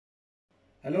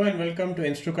Hello and welcome to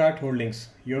Instacart Holdings,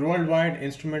 your worldwide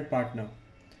instrument partner.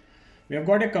 We have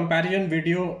got a comparison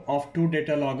video of two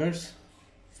data loggers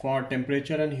for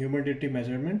temperature and humidity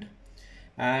measurement,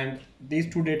 and these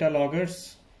two data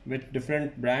loggers with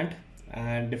different brand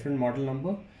and different model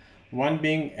number, one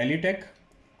being Elitech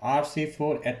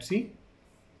RC-4HC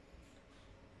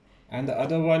and the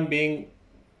other one being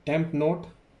Tempnote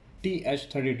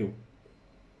TH32.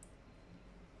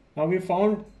 Now we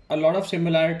found a lot of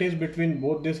similarities between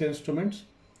both these instruments,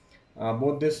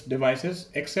 both these devices,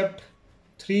 except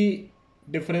three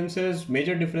differences,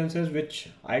 major differences, which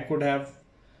I could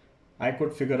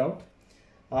figure out.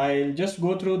 I'll just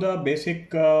go through the basic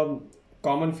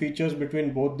common features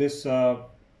between both these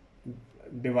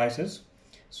devices.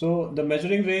 So the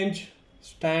measuring range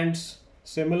stands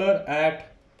similar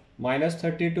at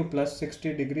 -30 to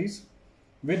 +60 degrees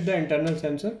with the internal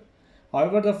sensor.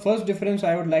 However, the first difference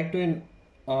I would like to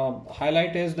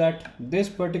highlight is that this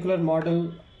particular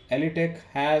model Elitech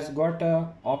has got a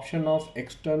option of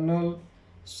external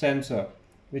sensor,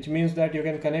 which means that you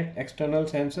can connect external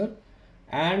sensor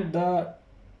and the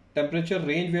temperature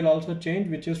range will also change,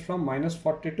 which is from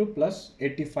 -40 to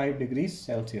 +85 degrees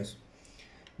Celsius,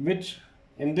 which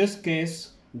in this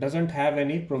case doesn't have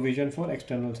any provision for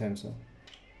external sensor.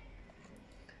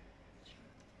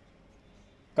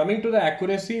 Coming to the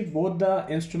accuracy, both the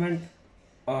instrument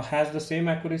has the same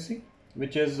accuracy,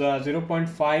 which is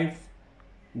 0.5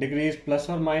 degrees plus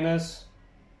or minus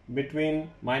between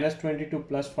 -20 to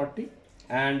 +40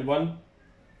 and 1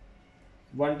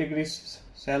 degrees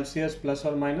Celsius plus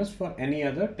or minus for any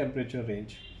other temperature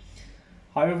range.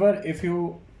 However, if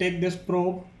you take this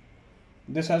probe,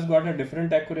 this has got a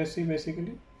different accuracy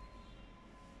basically.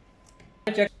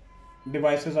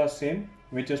 Devices are same,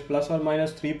 which is plus or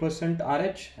minus 3%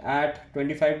 RH at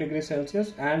 25 degrees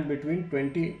Celsius and between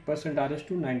 20% RH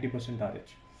to 90%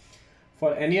 RH.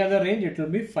 For any other range, it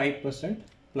will be 5%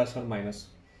 plus or minus.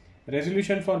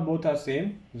 Resolution for both are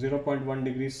same, 0.1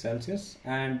 degrees Celsius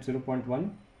and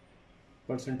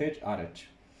 0.1% RH.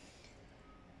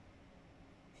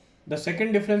 The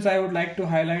second difference I would like to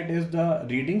highlight is the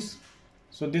readings.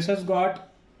 So this has got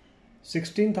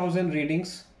 16,000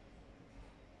 readings,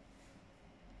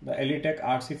 the Elitech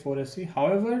RC-4HC.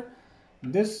 However,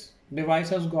 this device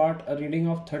has got a reading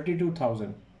of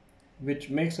 32,000,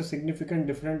 which makes a significant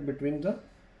difference between the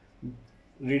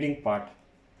reading part.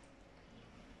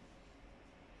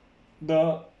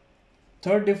 The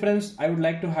third difference I would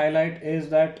like to highlight is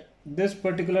that this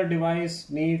particular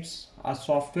device needs a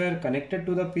software connected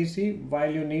to the PC,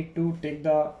 while you need to take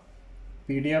the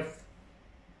PDF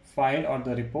file or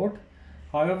the report.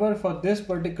 However, for this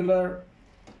particular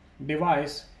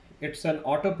device, it's an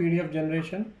auto PDF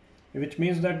generation, which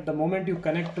means that the moment you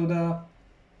connect this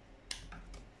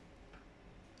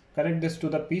to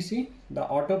the PC, the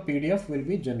auto PDF will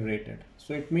be generated.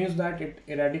 So it means that it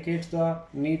eradicates the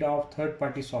need of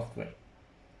third-party software.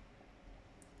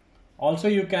 Also,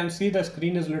 you can see the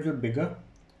screen is a little bigger,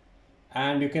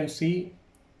 and you can see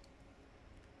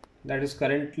that is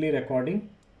currently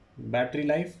recording battery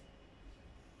life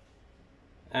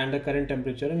and the current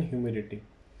temperature and humidity.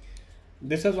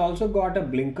 This has also got a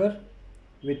blinker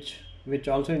which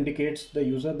also indicates the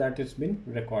user that it's been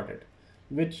recorded,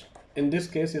 which in this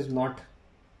case is not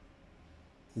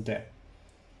there.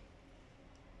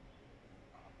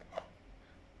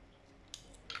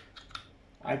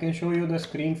 I can show you the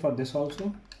screen for this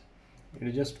also. It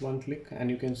is just one click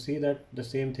and you can see that the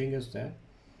same thing is there.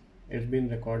 It's been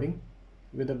recording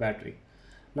with a battery.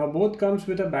 Now both comes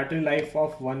with a battery life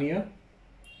of 1 year,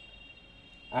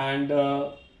 and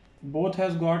both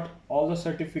has got all the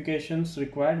certifications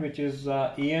required, which is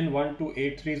EN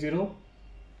 12830,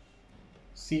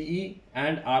 CE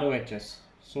and ROHS.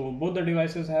 So both the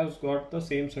devices have got the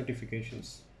same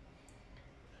certifications.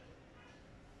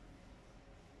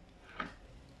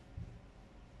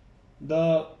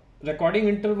 The recording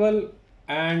interval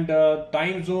and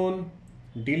time zone,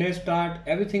 delay start,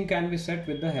 everything can be set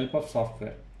with the help of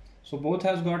software. So both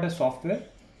has got a software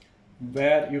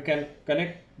where you can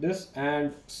connect this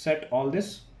and set all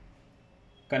this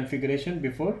configuration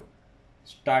before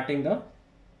starting the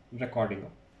recording.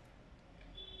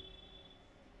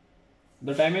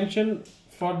 The dimension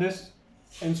for this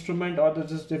instrument or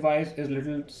this device is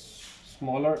little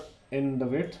smaller in the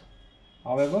width.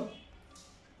 However,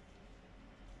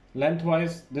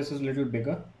 lengthwise this is little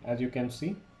bigger, as you can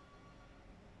see.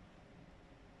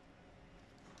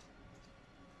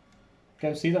 You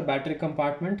can see the battery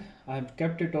compartment. I have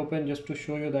kept it open just to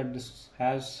show you that this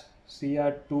has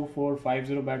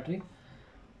CR2450 battery.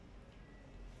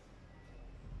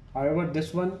 However,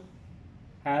 this one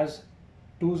has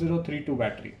 2032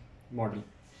 battery. model.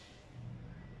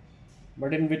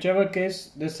 But in whichever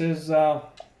case, this is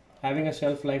having a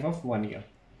shelf life of 1 year.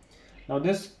 Now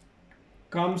this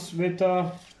comes with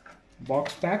a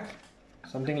box pack,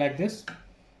 something like this,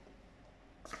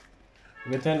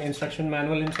 with an instruction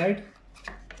manual inside.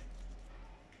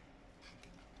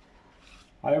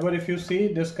 However, if you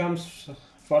see, this comes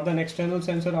for the external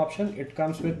sensor option, it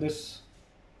comes with this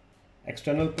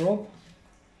external probe,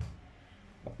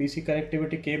 a PC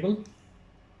connectivity cable,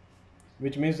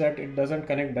 which means that it doesn't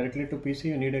connect directly to PC,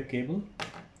 you need a cable,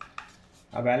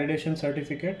 a validation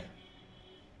certificate,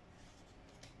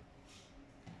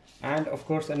 and of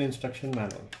course an instruction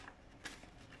manual.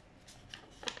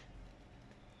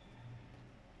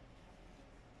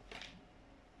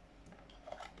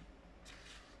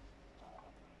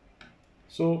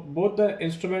 So both the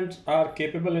instruments are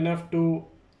capable enough to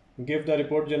give the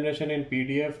report generation in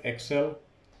PDF, Excel,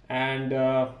 and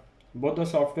both the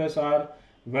softwares are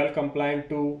well compliant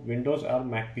to Windows or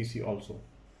Mac PC also.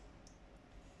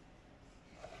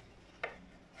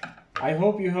 I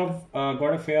hope you have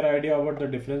got a fair idea about the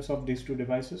difference of these two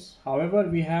devices. However,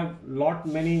 we have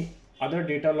many other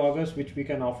data loggers which we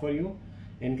can offer you,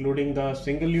 including the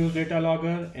single-use data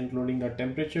logger, including the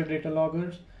temperature data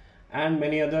loggers, and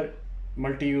many other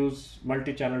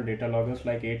multi-channel data loggers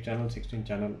like 8-channel,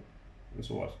 16-channel, and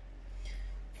so on.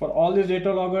 For all these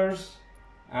data loggers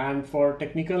and for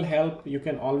technical help, you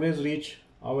can always reach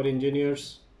our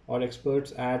engineers or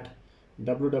experts at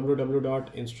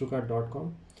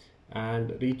www.instrucard.com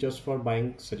and reach us for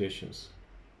buying suggestions.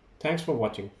 Thanks for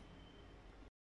watching.